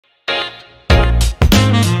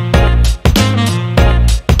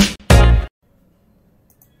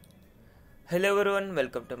Hello everyone,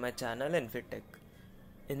 welcome to my channel INFY TECH.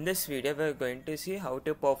 In this video we are going to see how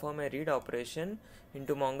to perform a read operation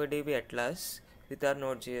into MongoDB Atlas with our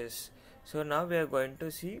Node.js. So now we are going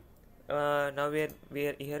to see, now we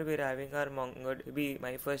are having our MongoDB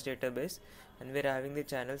my first database, and we are having the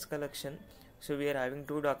channels collection. So we are having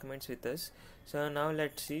two documents with us. So now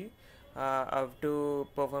let's see how to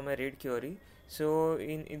perform a read query. So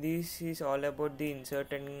in this is all about the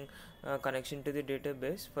insert and connection to the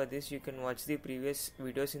database. For this you can watch the previous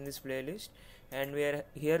videos in this playlist, and we are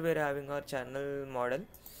having our channel model.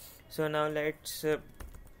 So now let's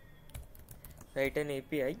write an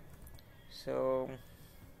API. So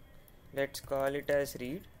let's call it as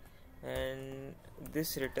read, and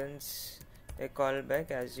this returns a callback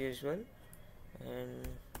as usual, and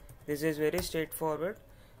this is very straightforward.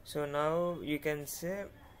 So now you can say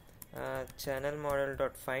channel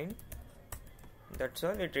model.find. That's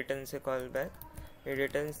all. It returns a callback. It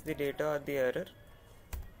returns the data or the error.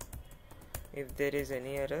 If there is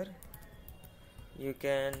any error, you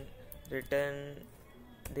can return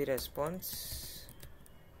the response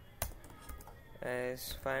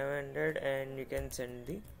as 500, and you can send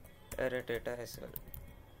the error data as well.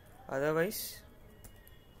 Otherwise,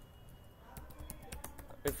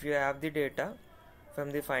 if you have the data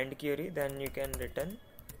from the find query, then you can return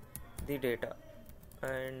the data,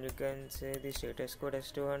 and you can say the status code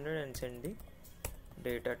as 200 and send the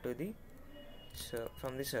data to the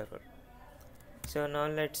from the server. So now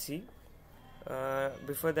let's see.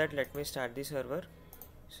 Before that, let me start the server.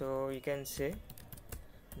 So you can say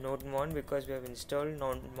nodemon, because we have installed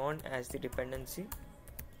nodemon as the dependency.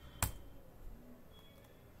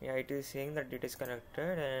 Yeah, it is saying that it is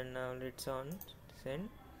connected, and now it's on send.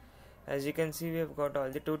 As you can see, we have got all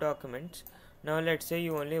the two documents. Now let's say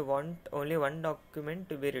you only want one document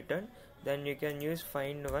to be returned, then you can use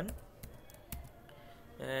find one,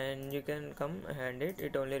 and you can come and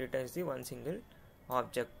it only returns the one single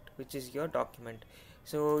object, which is your document.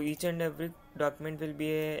 So each and every document will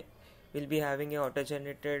be having a auto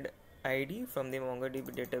generated ID from the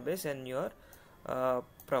MongoDB database and your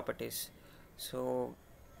properties. So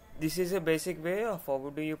this is a basic way of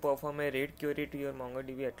how do you perform a read query to your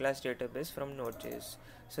MongoDB Atlas database from Node.js.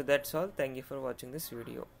 So that's all. Thank you for watching this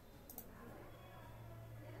video.